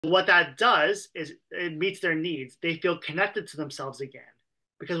What that does is it meets their needs. They feel connected to themselves again.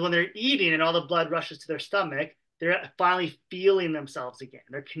 Because when they're eating and all the blood rushes to their stomach, they're finally feeling themselves again.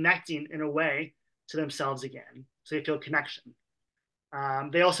 They're connecting in a way to themselves again. So they feel connection.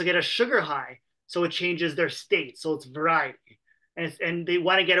 They also get a sugar high. So it changes their state. So it's variety. And they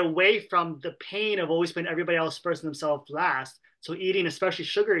want to get away from the pain of always putting everybody else first and themselves last. So eating, especially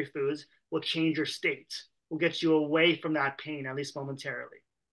sugary foods, will change your state, will get you away from that pain, at least momentarily.